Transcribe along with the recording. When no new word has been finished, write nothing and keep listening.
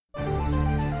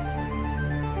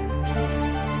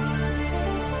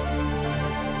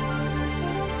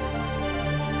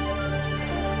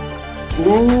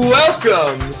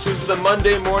Welcome to the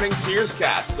Monday Morning Tears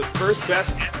Cast, the first,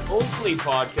 best, and only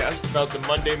podcast about the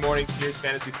Monday Morning Tears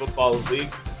Fantasy Football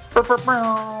League.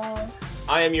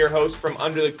 I am your host from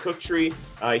Under the Cook Tree,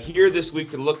 here this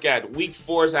week to look at Week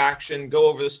 4's action, go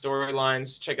over the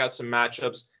storylines, check out some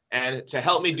matchups, and to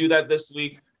help me do that this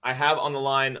week, I have on the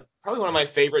line probably one of my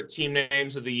favorite team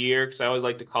names of the year, because I always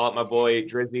like to call it my boy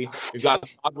Drizzy. We've got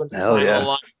Godwin's Hell on yeah. the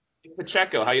line.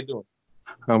 Pacheco, how you doing?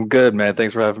 I'm good, man.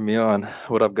 Thanks for having me on.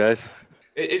 What up, guys?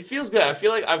 It feels good. I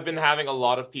feel like I've been having a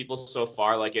lot of people so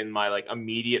far, like in my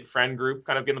immediate friend group,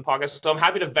 kind of get in the podcast. So I'm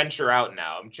happy to venture out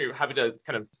now. I'm happy to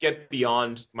kind of get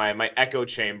beyond my echo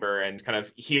chamber and kind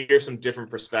of hear some different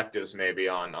perspectives, maybe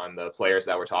on the players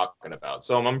that we're talking about.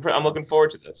 So I'm looking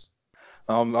forward to this.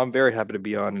 I'm very happy to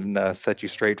be on and set you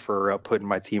straight for putting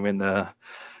my team in the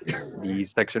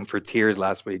section for tiers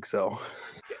last week. So,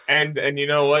 and you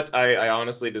know what? I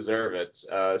honestly deserve it.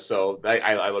 So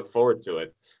I look forward to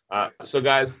it. So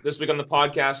guys, this week on the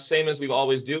podcast, same as we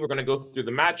always do, we're going to go through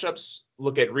the matchups,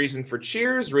 look at reason for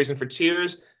cheers, reason for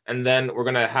tears, and then we're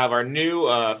going to have our new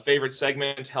favorite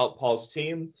segment, Help Paul's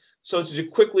Team. So to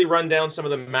quickly run down some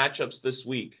of the matchups this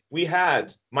week, we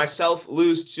had myself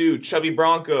lose to Chubby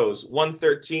Broncos,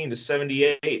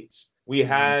 113-78. We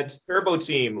had Turbo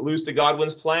Team lose to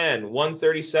Godwin's Plan,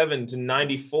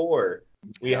 137-94.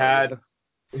 We had,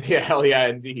 hell yeah,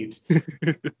 indeed.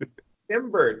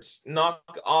 Timbert knock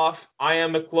off I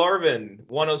Am McLarvin,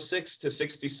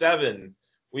 106-67.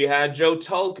 We had Joe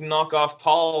Tulk knock off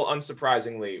Paul,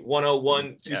 unsurprisingly,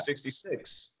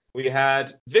 101-66. We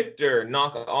had Victor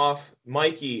knock off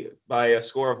Mikey by a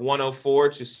score of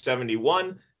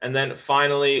 104-71. And then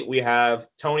finally, we have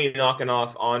Tony knocking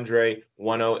off Andre,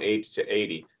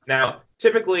 108-80. Now,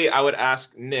 typically, I would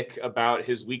ask Nick about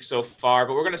his week so far,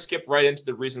 but we're going to skip right into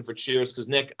the reason for cheers because,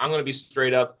 Nick, I'm going to be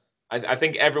straight up. I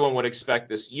think everyone would expect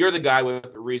this. You're the guy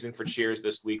with the reason for cheers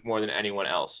this week more than anyone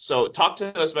else. So talk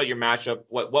to us about your matchup,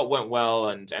 what went well,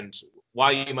 and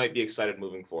why you might be excited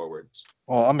moving forward.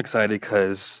 Well, I'm excited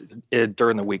because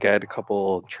during the week I had a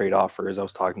couple trade offers. I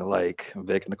was talking to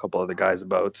Vic and a couple other guys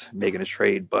about making a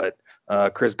trade, but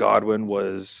Chris Godwin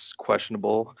was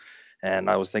questionable, and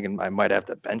I was thinking I might have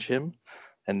to bench him.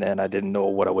 And then I didn't know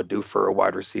what I would do for a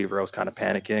wide receiver. I was kind of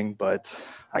panicking, but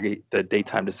I get the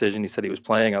daytime decision. He said he was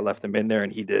playing. I left him in there,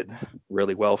 and he did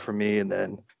really well for me. And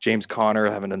then James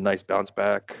Conner having a nice bounce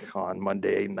back on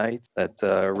Monday night. That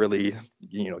really,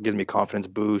 gives me confidence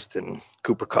boost. And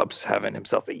Cooper Kupp's having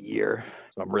himself a year.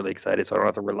 So I'm really excited. So I don't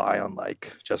have to rely on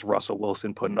just Russell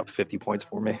Wilson putting up 50 points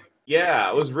for me. Yeah,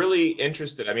 I was really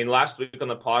interested. I mean, last week on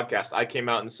the podcast, I came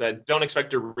out and said, don't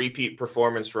expect a repeat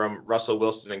performance from Russell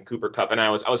Wilson and Cooper Kupp. And I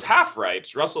was half right.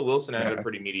 Russell Wilson had a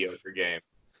pretty mediocre game.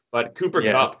 But Cooper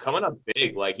Kupp coming up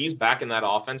big, he's back in that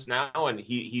offense now, and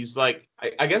he's I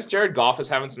guess Jared Goff is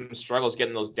having some struggles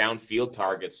getting those downfield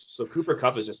targets. So Cooper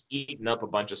Kupp is just eating up a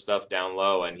bunch of stuff down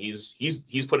low, and he's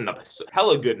putting up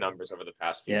hella good numbers over the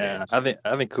past few games. I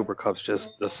think Cooper Kupp's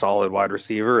just a solid wide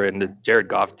receiver, and Jared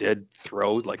Goff did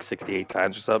throw 68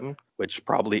 times or something, which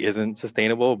probably isn't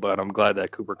sustainable. But I'm glad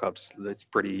that Cooper Kupp's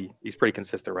he's pretty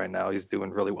consistent right now. He's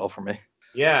doing really well for me.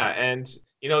 Yeah, and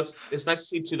it's nice to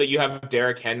see too that you have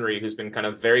Derrick Henry, who's been kind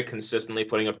of very consistently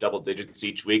putting up double digits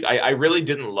each week. I really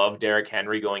didn't love Derrick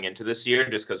Henry going into this year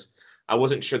just because I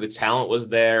wasn't sure the talent was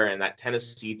there, and that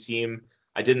Tennessee team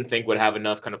I didn't think would have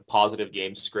enough kind of positive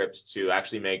game script to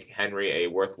actually make Henry a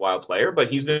worthwhile player.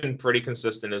 But he's been pretty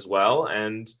consistent as well.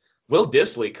 And Will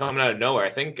Dissly coming out of nowhere. I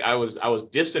think I was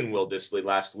dissing Will Dissly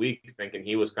last week, thinking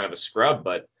he was kind of a scrub,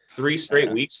 but 3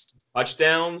 straight weeks,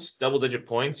 touchdowns, double-digit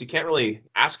points. You can't really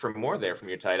ask for more there from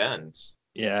your tight ends.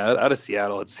 Yeah, out of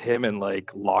Seattle, it's him and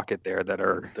Lockett there that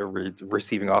are the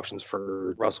receiving options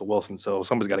for Russell Wilson. So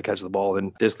somebody's got to catch the ball,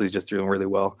 and Dissly's just doing really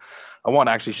well. I want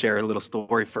to actually share a little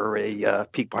story for a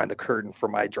peek behind the curtain for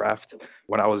my draft.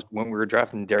 When we were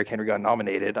drafting, Derrick Henry got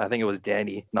nominated. I think it was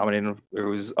Danny nominated him. It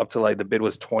was up to the bid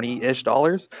was $20-ish,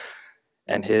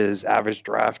 and his average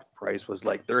draft price was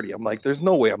 30. I'm like, there's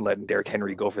no way I'm letting Derrick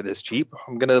Henry go for this cheap.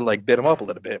 I'm gonna bid him up a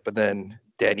little bit. But then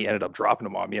Danny ended up dropping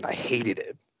him on me, and I hated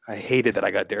it. I hated that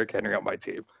I got Derrick Henry on my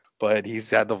team. But he's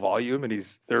had the volume,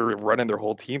 and they're running their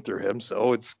whole team through him,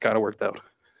 so it's kind of worked out.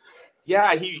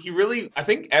 Yeah, he really, I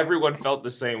think everyone felt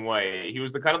the same way. He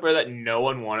was the kind of player that no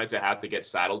one wanted to have to get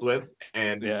saddled with.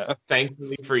 And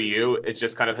thankfully for you, it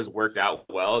just kind of has worked out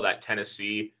well that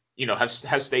Tennessee,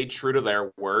 has stayed true to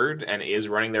their word and is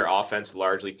running their offense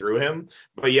largely through him.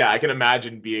 But yeah, I can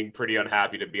imagine being pretty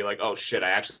unhappy to be like, oh shit, I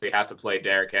actually have to play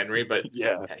Derrick Henry. But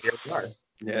here we are.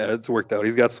 Yeah, it's worked out.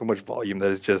 He's got so much volume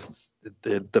that it's just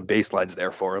the baseline's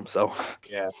there for him. So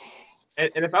yeah. And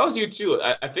if I was you too,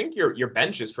 I think your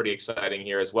bench is pretty exciting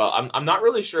here as well. I'm not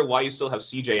really sure why you still have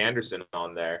CJ Anderson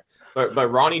on there,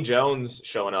 but Ronnie Jones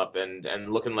showing up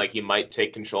and looking like he might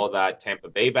take control of that Tampa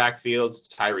Bay backfield.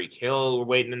 Tyreek Hill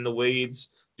waiting in the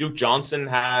weeds. Duke Johnson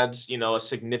had, a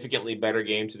significantly better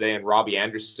game today, and Robbie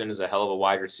Anderson is a hell of a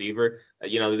wide receiver.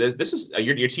 This is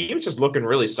your team is just looking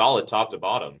really solid top to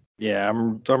bottom. Yeah,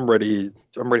 I'm ready.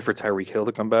 I'm ready for Tyreek Hill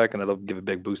to come back, and that'll give a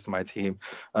big boost to my team.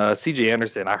 CJ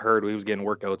Anderson, I heard he was getting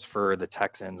workouts for the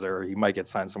Texans, or he might get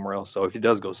signed somewhere else. So if he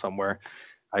does go somewhere,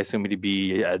 I assume he'd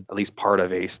be at least part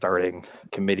of a starting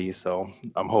committee. So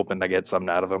I'm hoping to get something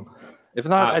out of him. If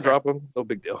not, I drop him. No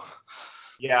big deal.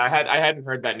 Yeah, I hadn't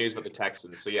heard that news about the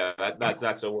Texans, so yeah,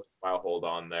 that's a worthwhile hold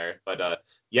on there. But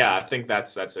yeah, I think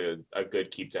that's a good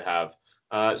keep to have.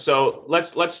 So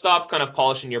let's stop kind of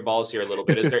polishing your balls here a little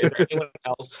bit. Is there anyone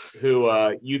else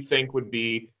who you think would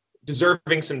be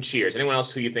deserving some cheers? Anyone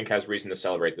else who you think has reason to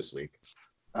celebrate this week?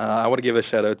 I want to give a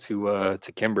shout out to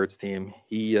Kimbert's team.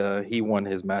 He won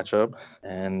his matchup,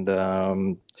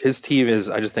 and his team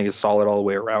I just think is solid all the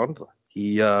way around.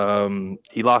 He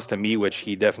lost to me, which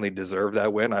he definitely deserved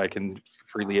that win. I can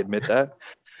freely admit that.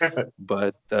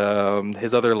 But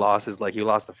his other losses, like he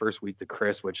lost the first week to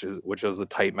Chris, which was a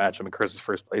tight match. I mean, Chris is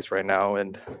first place right now,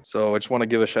 and so I just want to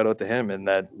give a shout out to him and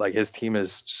that like his team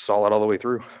is solid all the way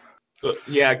through. So,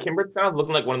 yeah, Kimbert's kind of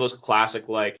looking like one of those classic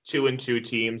like 2-2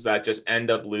 teams that just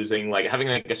end up losing, like having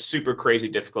like a super crazy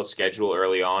difficult schedule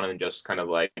early on and just kind of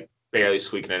like barely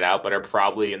squeaking it out, but are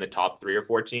probably in the top 3 or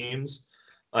 4 teams.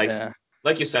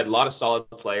 Like you said, a lot of solid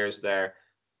players there.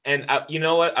 And you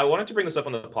know what? I wanted to bring this up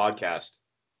on the podcast.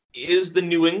 Is the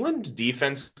New England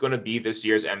defense going to be this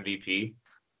year's MVP?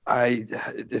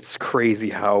 It's crazy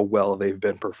how well they've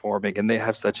been performing, and they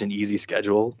have such an easy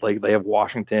schedule. Like they have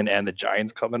Washington and the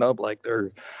Giants coming up. Like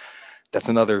that's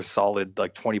another solid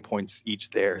like 20 points each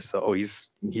there. So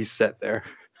he's set there.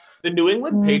 The New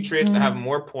England Patriots have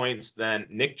more points than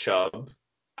Nick Chubb,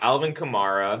 Alvin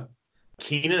Kamara,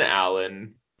 Keenan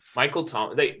Allen, Michael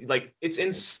Thomas. It's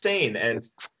insane. And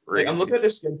like, I'm looking at their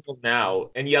schedule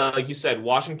now, and yeah, like you said,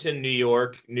 Washington, New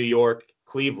York,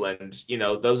 Cleveland.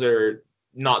 Those are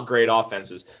not great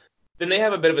offenses. Then they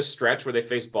have a bit of a stretch where they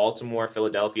face Baltimore,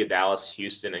 Philadelphia, Dallas,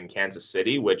 Houston, and Kansas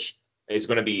City, which is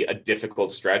going to be a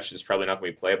difficult stretch. It's probably not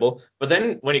going to be playable. But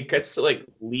then when it gets to like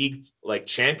league, like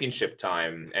championship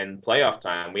time and playoff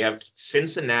time, we have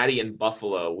Cincinnati and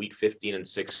Buffalo week 15 and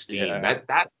 16. Yeah.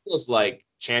 That feels like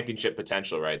championship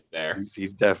potential right there.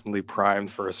 He's definitely primed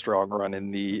for a strong run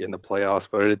in the playoffs,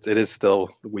 but it is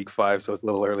still week 5, so it's a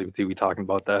little early to be talking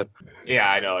about that.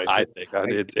 Yeah, I know.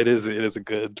 It is a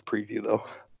good preview though.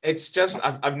 It's just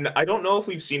I don't know if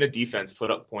we've seen a defense put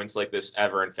up points like this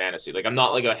ever in fantasy. Like I'm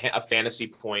not like a fantasy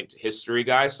point history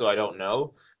guy, so I don't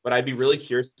know. But I'd be really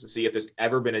curious to see if there's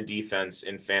ever been a defense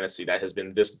in fantasy that has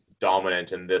been this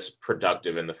dominant and this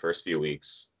productive in the first few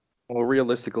weeks. Well,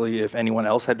 realistically, if anyone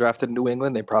else had drafted New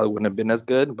England, they probably wouldn't have been as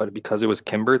good. But because it was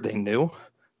Kimbert, they knew,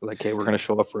 like, hey, we're going to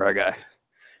show up for our guy.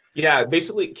 Yeah,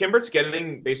 basically, Kimbert's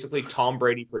getting basically Tom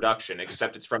Brady production,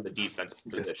 except it's from the defense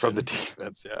position. It's from the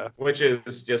defense, yeah. Which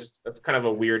is just kind of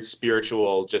a weird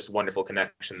spiritual, just wonderful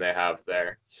connection they have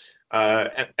there.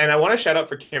 And I want to shout out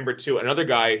for Kimbert, too, another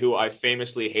guy who I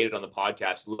famously hated on the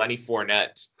podcast, Lenny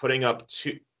Fournette, putting up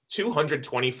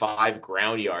 225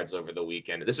 ground yards over the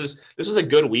weekend. This is a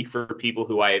good week for people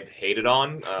who I've hated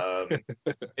on.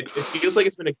 It feels like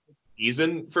it's been a good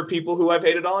season for people who I've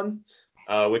hated on.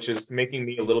 Which is making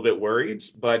me a little bit worried.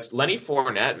 But Lenny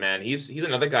Fournette, man, he's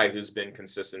another guy who's been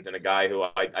consistent and a guy who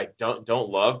I don't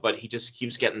love, but he just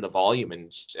keeps getting the volume,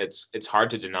 and it's hard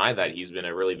to deny that he's been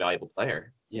a really valuable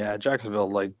player. Yeah,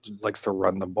 Jacksonville likes to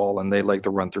run the ball, and they like to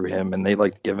run through him, and they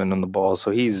like giving him the ball.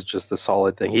 So he's just a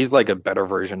solid thing. He's like a better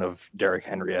version of Derrick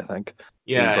Henry, I think.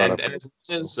 Yeah, and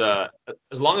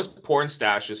as long as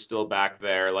Pornstash is still back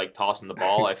there, like tossing the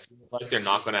ball, I feel like they're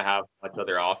not going to have much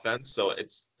other offense. So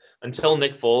it's until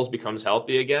Nick Foles becomes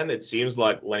healthy again, it seems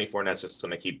like Lenny Fournette's just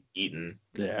going to keep eating.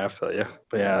 Yeah, I feel you.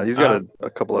 But yeah, he's got a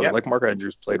couple of like Mark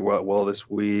Andrews played well this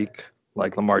week.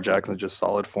 Like Lamar Jackson's just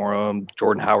solid for him.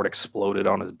 Jordan Howard exploded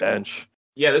on his bench.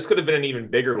 Yeah, this could have been an even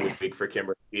bigger week for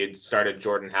Kimber if he had started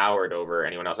Jordan Howard over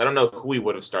anyone else. I don't know who he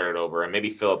would have started over, and maybe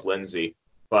Phillip Lindsay.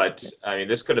 But, I mean,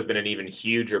 this could have been an even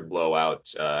huger blowout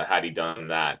had he done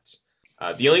that.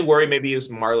 The only worry maybe is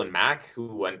Marlon Mack,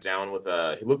 who went down with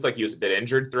he looked like he was a bit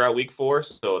injured throughout week 4,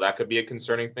 so that could be a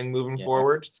concerning thing moving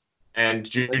forward. And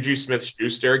Juju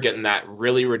Smith-Schuster getting that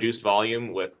really reduced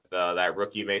volume with that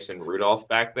rookie Mason Rudolph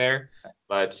back there.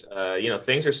 But,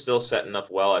 things are still setting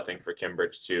up well, I think, for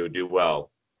Kimbert to do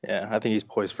well. Yeah, I think he's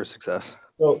poised for success.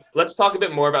 So let's talk a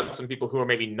bit more about some people who are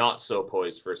maybe not so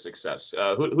poised for success.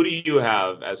 Who do you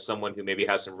have as someone who maybe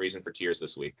has some reason for tears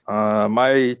this week?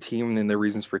 My team in the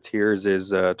reasons for tears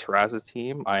is Taraz's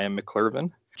team. I am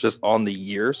McClurvin. Just on the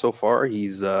year so far,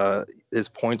 he's his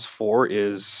points for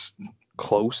is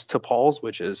close to Paul's,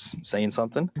 which is saying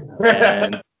something.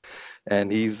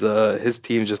 And he's his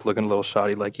team's just looking a little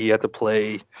shoddy. Like he had to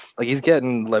play, like he's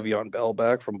getting Le'Veon Bell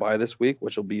back from bye this week,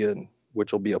 which will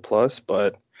be a plus.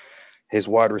 But his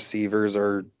wide receivers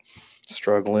are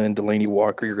struggling. Delaney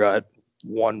Walker got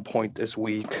 1 point this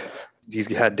week. He's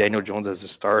had Daniel Jones as a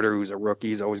starter, who's a rookie.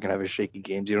 He's always gonna have his shaky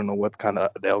games. You don't know what kind of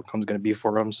the outcome's gonna be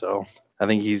for him. So I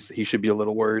think he should be a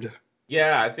little worried.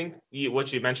 Yeah, I think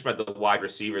what you mentioned about the wide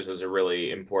receivers is a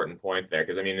really important point there.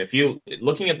 Because I mean, if you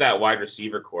looking at that wide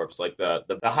receiver corps, like the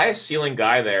highest ceiling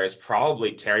guy there is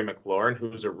probably Terry McLaurin,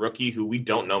 who's a rookie who we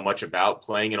don't know much about,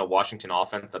 playing in a Washington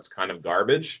offense that's kind of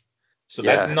garbage. So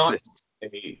that's not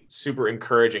a super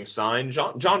encouraging sign.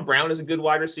 John Brown is a good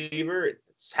wide receiver. It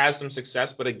has some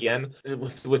success, but again,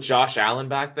 with Josh Allen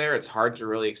back there, it's hard to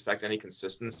really expect any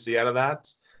consistency out of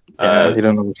that. Yeah, you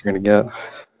don't know what you're gonna get.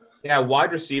 Yeah,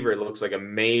 wide receiver looks like a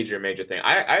major thing.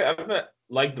 I've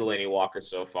liked Delaney Walker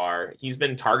so far. He's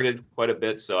been targeted quite a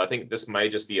bit, so I think this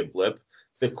might just be a blip.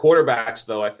 The quarterbacks,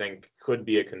 though, I think could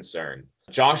be a concern.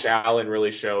 Josh Allen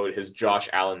really showed his Josh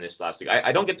Allenness last week.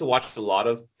 I don't get to watch a lot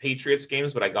of Patriots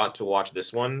games, but I got to watch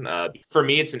this one. For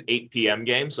me, it's an 8 p.m.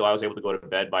 game, so I was able to go to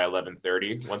bed by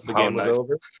 11:30 once the game was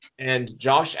over. And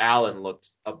Josh Allen looked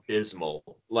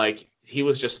abysmal. Like, he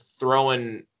was just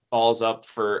throwing balls up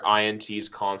for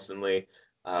INTs constantly.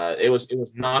 It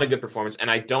was not a good performance, and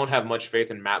I don't have much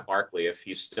faith in Matt Barkley if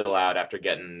he's still out after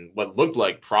getting what looked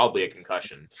like probably a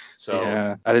concussion. So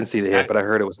yeah, I didn't see the hit, but I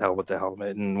heard it was hell with the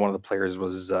helmet, and one of the players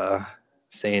was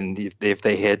saying if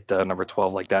they hit number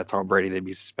 12 like that, Tom Brady, they'd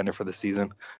be suspended for the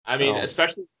season. I mean,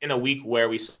 especially in a week where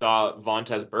we saw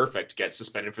Vontaze Burfict get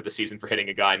suspended for the season for hitting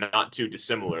a guy not too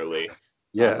dissimilarly.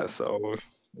 Yeah, so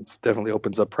it definitely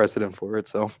opens up precedent for it.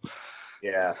 So.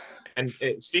 Yeah. And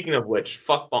speaking of which,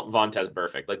 fuck Vontaze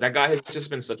Burfict. Like, that guy has just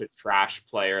been such a trash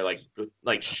player, like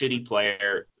shitty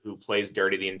player who plays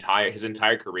dirty his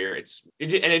entire career. And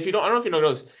if you don't, I don't know if you know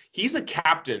this, he's a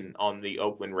captain on the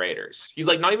Oakland Raiders. He's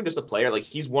like not even just a player, like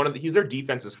he's he's their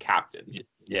defense's captain.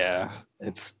 Yeah,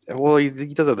 he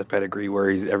does have the pedigree where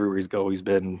everywhere he's always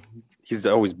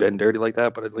been dirty like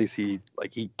that, but at least he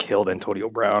killed Antonio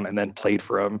Brown and then played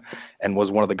for him and was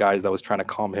one of the guys that was trying to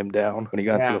calm him down when he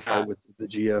got into the fight with the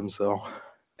GM. So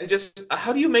it's just,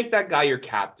 how do you make that guy your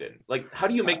captain? Like, how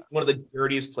do you make one of the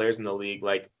dirtiest players in the league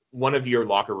like one of your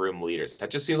locker room leaders?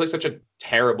 That just seems like such a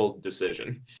terrible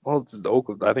decision. Well, it's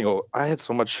Oakland. I think I had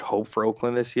so much hope for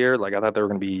Oakland this year. Like, I thought they were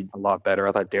going to be a lot better.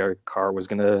 I thought Derek Carr was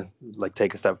going to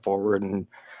take a step forward and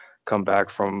come back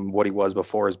from what he was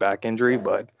before his back injury,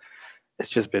 but it's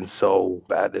just been so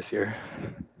bad this year.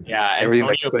 Yeah, everything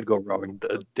that could go wrong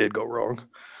did go wrong.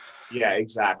 Yeah,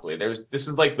 exactly. This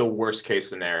is like the worst case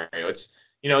scenario.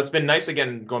 It's been nice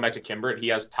again going back to Kimbert. He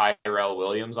has Tyrell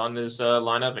Williams on his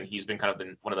lineup, and he's been kind of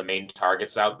one of the main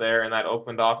targets out there in that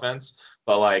Oakland offense.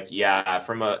 But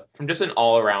from just an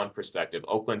all-around perspective,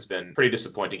 Oakland's been pretty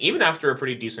disappointing, even after a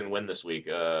pretty decent win this week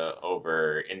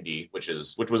over Indy, which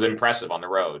was impressive on the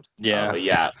road. Yeah, but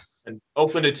yeah. And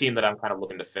Oakland, a team that I'm kind of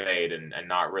looking to fade and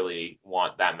not really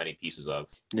want that many pieces of.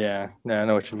 Yeah, I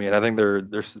know what you mean. I think they're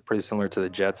pretty similar to the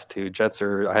Jets too.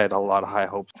 I had a lot of high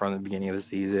hopes from the beginning of the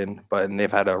season, but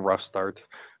they've had a rough start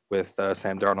with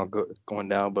Sam Darnold going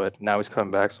down, but now he's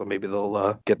coming back, so maybe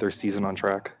they'll get their season on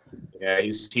track. Yeah,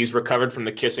 he's recovered from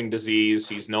the kissing disease.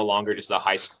 He's no longer just a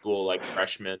high school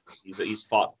freshman. He's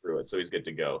fought through it, so he's good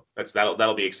to go.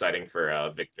 That'll be exciting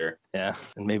for Victor. Yeah,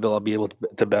 and maybe I'll be able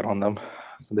to bet on them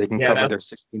so they can cover their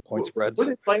 16-point spreads. What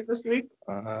are they playing this week?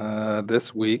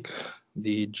 This week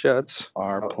the Jets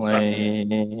are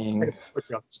playing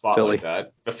Philly. Like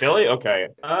that. The Philly? Okay.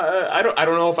 I don't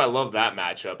know if I love that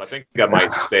matchup. I think I might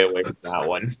stay away from that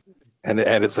one. And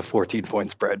it's a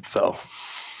 14-point spread, so.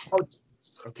 Oh,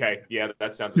 okay. Yeah,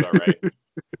 that sounds about right.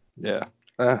 Yeah.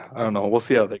 I don't know. We'll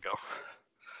see how they go.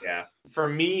 Yeah. For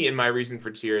me, in my reason for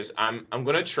tears, I'm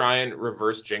going to try and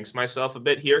reverse jinx myself a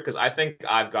bit here because I think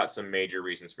I've got some major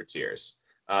reasons for tears.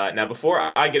 Now,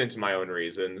 before I get into my own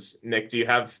reasons, Nick,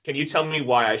 can you tell me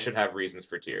why I should have reasons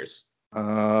for tears?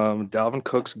 Dalvin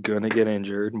Cook's gonna get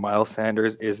injured. Miles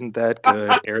Sanders isn't that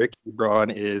good. Eric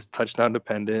Ebron is touchdown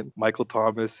dependent. Michael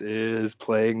Thomas is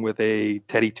playing with a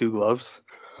Teddy Two Gloves.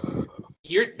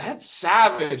 That's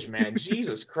savage, man.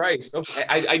 Jesus Christ. Okay,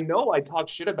 I know I talked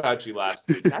shit about you last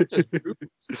week. That's just rude.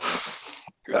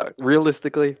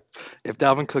 Realistically, if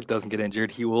Dalvin Cook doesn't get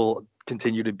injured, he will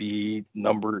continue to be he's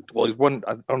one.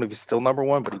 I don't know if he's still number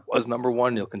one, but he was number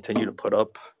one. He'll continue to put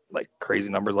up like crazy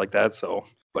numbers like that. So,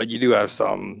 but you do have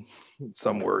some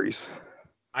worries.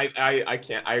 I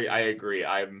can't. I agree.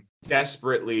 I'm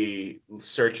desperately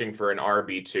searching for an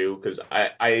RB2 because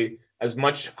I as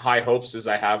much high hopes as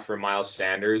I have for Miles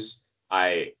Sanders,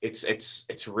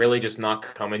 it's really just not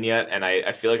coming yet, and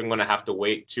I feel like I'm gonna have to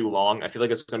wait too long. I feel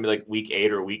like it's gonna be like week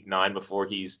 8 or week 9 before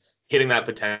he's hitting that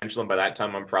potential, and by that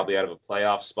time I'm probably out of a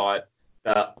playoff spot.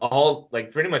 All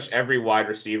like pretty much every wide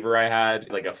receiver I had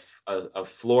like a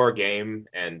floor game,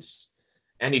 and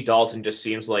Andy Dalton just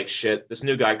seems like shit. This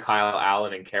new guy, Kyle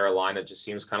Allen in Carolina, just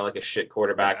seems kind of like a shit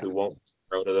quarterback who won't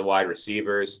throw to the wide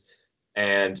receivers.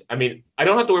 And I mean, I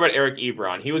don't have to worry about Eric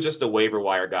Ebron. He was just a waiver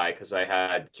wire guy because I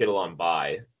had Kittle on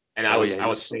bye, and I was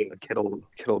saying Kittle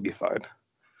will be fine.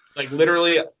 Like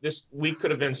literally, this week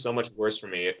could have been so much worse for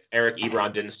me if Eric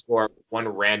Ebron didn't score one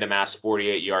random ass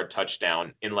 48-yard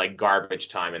touchdown in like garbage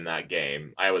time in that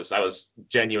game. I was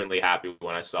genuinely happy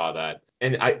when I saw that,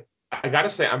 and I gotta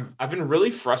say, I've been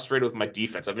really frustrated with my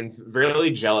defense. I've been really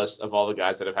jealous of all the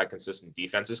guys that have had consistent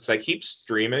defenses because I keep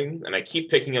streaming and I keep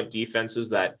picking up defenses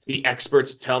that the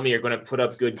experts tell me are going to put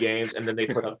up good games, and then they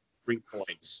put up 3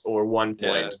 points or 1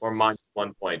 point or minus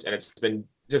 1 point, and it's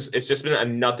just been a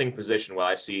nothing position. While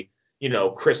I see,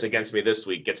 Chris against me this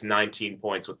week gets 19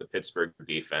 points with the Pittsburgh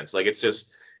defense. Like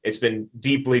it's been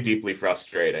deeply, deeply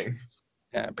frustrating.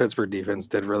 Yeah, Pittsburgh defense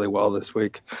did really well this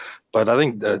week, but I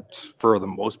think that for the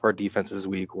most part, defenses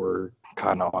week were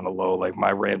kind of on the low. Like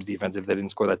my Rams defense, if they didn't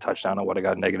score that touchdown, I would have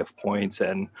got negative points,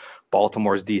 and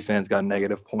Baltimore's defense got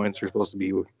negative points. They're supposed to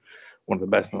be one of the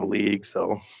best in the league,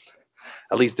 so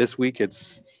at least this week, it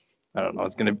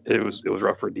was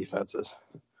rough for defenses.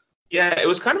 Yeah, it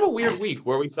was kind of a weird week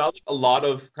where we saw a lot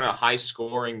of kind of high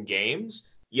scoring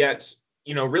games, yet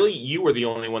really you were the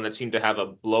only one that seemed to have a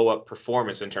blow up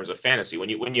performance in terms of fantasy.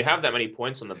 When you have that many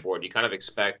points on the board, you kind of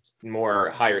expect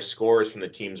more higher scores from the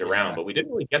teams around, but we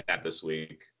didn't really get that this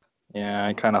week. Yeah,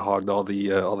 I kind of hogged all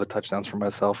the touchdowns for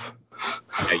myself.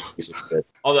 Yeah,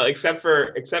 although except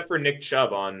for Nick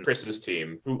Chubb on Chris's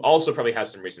team, who also probably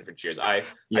has some reason for cheers. I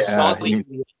saw the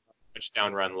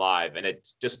touchdown run live, and it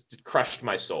just crushed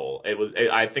my soul.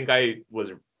 I think I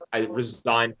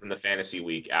resigned from the fantasy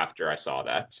week after I saw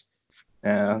that.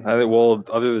 Yeah,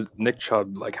 Nick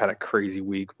Chubb had a crazy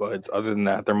week, but other than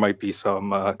that, there might be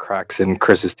some cracks in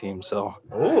Chris's team. So,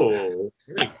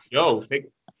 there you go.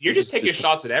 You're just taking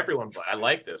shots at everyone, but I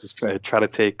like this. Try to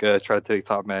take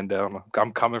top man down.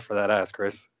 I'm coming for that ass,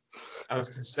 Chris. I was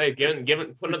gonna say,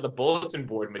 putting up the bulletin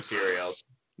board material.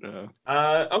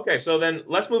 Yeah. Okay, so then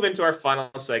let's move into our final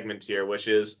segment here, which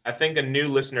is I think a new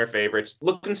listener favorite.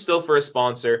 Looking still for a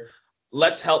sponsor.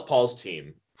 Let's help Paul's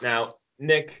team now,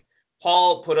 Nick.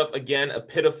 Paul put up again a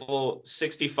pitiful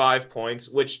 65 points,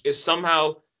 which is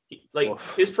somehow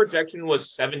his projection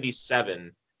was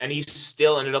 77, and he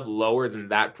still ended up lower than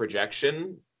that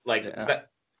projection. That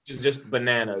is just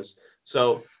bananas.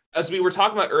 So as we were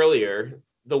talking about earlier,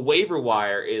 the waiver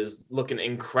wire is looking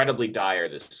incredibly dire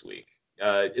this week.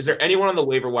 Is there anyone on the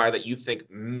waiver wire that you think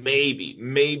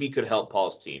maybe could help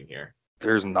Paul's team here?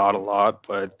 There's not a lot,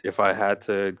 but if I had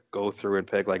to go through and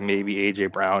pick maybe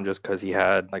AJ Brown just because he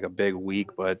had a big week,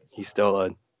 but he's still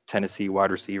a Tennessee wide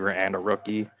receiver and a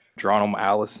rookie. Geronimo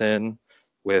Allison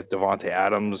with Devontae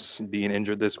Adams being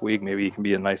injured this week, maybe he can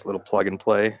be a nice little plug and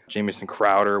play. Jamison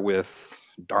Crowder with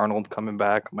Darnold coming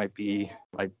back might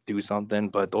do something,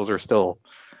 but those are still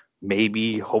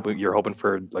maybe you're hoping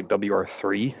for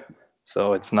WR3.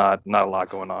 So it's not a lot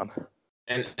going on.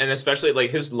 And especially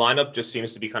his lineup just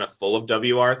seems to be kind of full of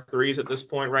WR3s at this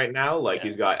point right now.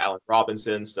 He's got Allen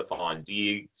Robinson, Stephon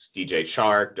Diggs, DJ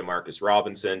Chark, Demarcus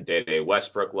Robinson, Dede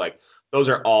Westbrook. Those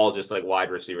are all just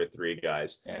wide receiver 3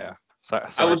 guys. Yeah.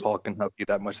 Sorry, Paul can help you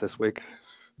that much this week.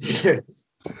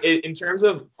 In terms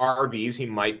of RBs he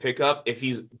might pick up if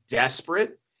he's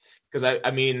desperate, because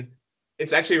I mean,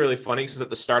 it's actually really funny because at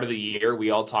the start of the year, we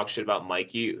all talked shit about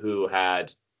Mikey, who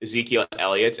had Ezekiel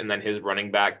Elliott, and then his running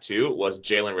back too was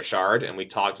Jalen Richard, and we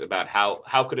talked about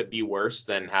how could it be worse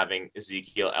than having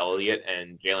Ezekiel Elliott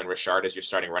and Jalen Richard as your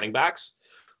starting running backs.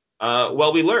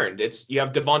 Well, we learned you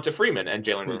have Devonta Freeman and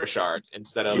Jalen Richard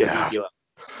instead of Ezekiel.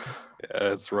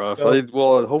 Yeah, it's rough.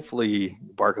 Well, hopefully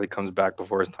Barkley comes back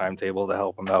before his timetable to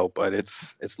help him out, but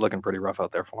it's looking pretty rough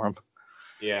out there for him.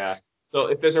 Yeah. So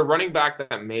if there's a running back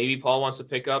that maybe Paul wants to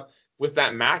pick up, with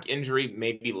that Mac injury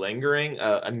maybe lingering,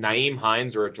 a Nyheim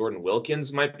Hines or a Jordan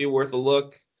Wilkins might be worth a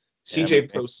look. Yeah,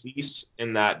 CJ Procease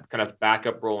in that kind of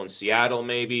backup role in Seattle,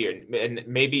 maybe, and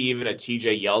maybe even a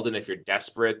TJ Yeldon if you're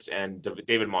desperate and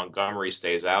David Montgomery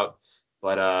stays out.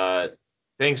 But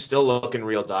things still looking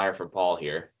real dire for Paul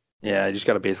here. Yeah, you just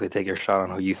got to basically take your shot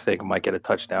on who you think might get a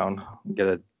touchdown, get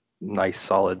a nice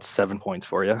solid 7 points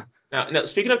for you. Now,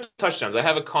 speaking of touchdowns, I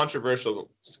have a controversial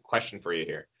question for you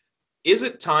here. Is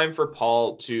it time for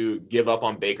Paul to give up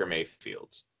on Baker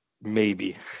Mayfield?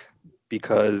 Maybe,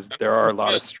 because there are a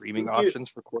lot of streaming options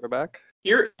for quarterback.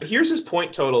 Here's his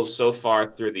point totals so far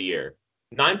through the year.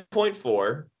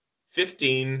 9.4,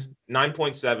 15,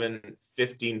 9.7,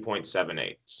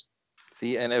 15.78.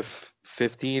 See, and if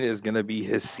 15 is going to be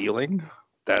his ceiling,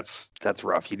 that's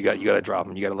rough. You got to drop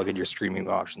him. You got to look at your streaming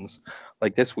options.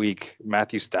 Like this week,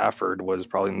 Matthew Stafford was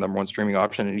probably the number one streaming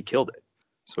option, and he killed it.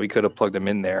 So he could have plugged him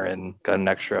in there and got an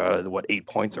extra 8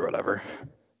 points or whatever.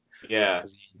 Yeah,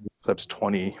 he clips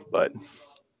 20, but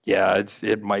yeah,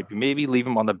 it might be maybe leave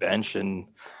him on the bench and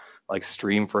like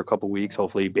stream for a couple weeks.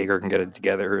 Hopefully Baker can get it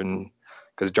together, and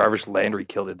because Jarvis Landry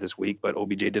killed it this week, but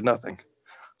OBJ did nothing.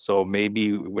 So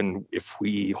maybe if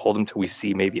we hold him till we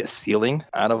see maybe a ceiling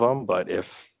out of him, but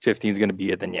if 15 is going to be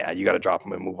it, then yeah, you got to drop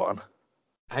him and move on.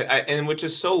 And which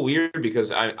is so weird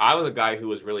because I was a guy who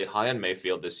was really high on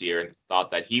Mayfield this year and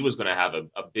thought that he was going to have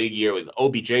a big year with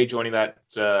OBJ joining that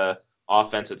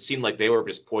offense. It seemed like they were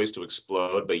just poised to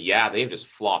explode, but yeah, they've just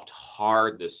flopped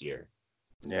hard this year.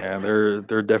 Yeah,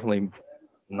 they're definitely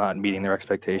not meeting their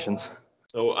expectations.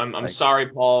 So I'm sorry,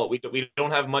 Paul. We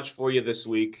don't have much for you this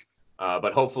week,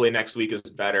 but hopefully next week is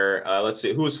better. Let's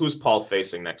see who's Paul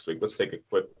facing next week. Let's take a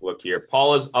quick look here.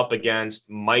 Paul is up against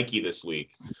Mikey this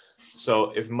week.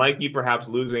 So if Mikey perhaps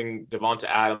losing Devonta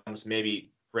Adams maybe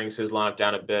brings his lineup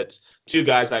down a bit, two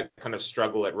guys that kind of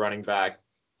struggle at running back.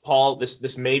 Paul,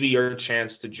 this may be your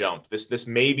chance to jump. This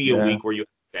may be a week where you have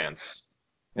a chance.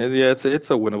 Yeah, it's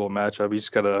a winnable matchup. You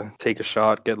just gotta take a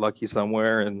shot, get lucky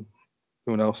somewhere, and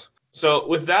who knows. So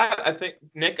with that,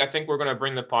 Nick, I think we're going to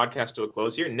bring the podcast to a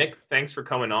close here. Nick, thanks for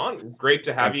coming on. Great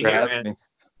to have you here.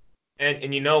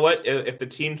 And you know what? If the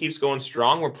team keeps going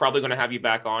strong, we're probably going to have you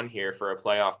back on here for a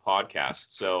playoff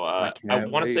podcast. So I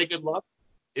want to say good luck.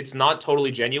 It's not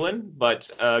totally genuine, but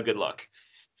good luck.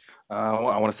 I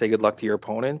want to say good luck to your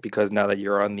opponent because now that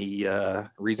you're on the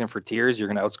Reason for Tears, you're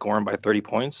going to outscore him by 30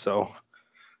 points. So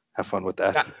have fun with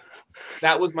that.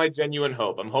 That was my genuine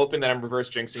hope. I'm hoping that I'm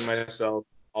reverse jinxing myself.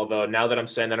 Although now that I'm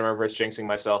saying that I'm reverse jinxing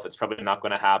myself, it's probably not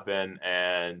going to happen.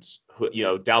 And,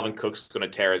 Dalvin Cook's going to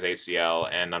tear his ACL,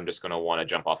 and I'm just going to want to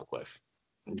jump off a cliff.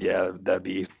 Yeah, that'd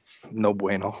be no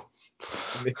bueno.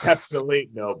 Definitely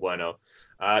no bueno.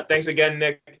 Thanks again,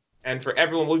 Nick. And for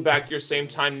everyone, we'll be back here same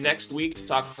time next week to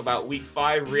talk about Week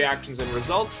 5 reactions and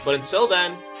results. But until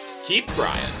then, keep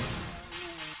crying.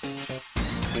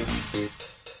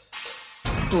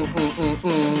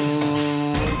 Mm-mm-mm-mm.